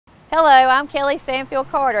Hello, I'm Kelly Stanfield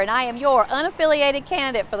Carter, and I am your unaffiliated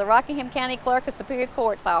candidate for the Rockingham County Clerk of Superior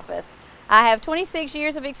Court's office. I have 26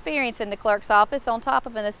 years of experience in the clerk's office on top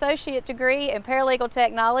of an associate degree in paralegal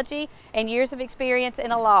technology and years of experience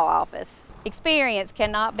in a law office. Experience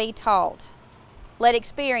cannot be taught. Let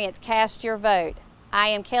experience cast your vote. I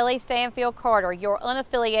am Kelly Stanfield Carter, your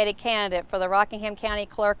unaffiliated candidate for the Rockingham County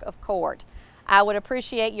Clerk of Court. I would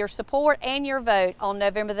appreciate your support and your vote on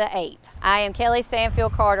November the 8th. I am Kelly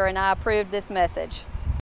Stanfield Carter, and I approve this message.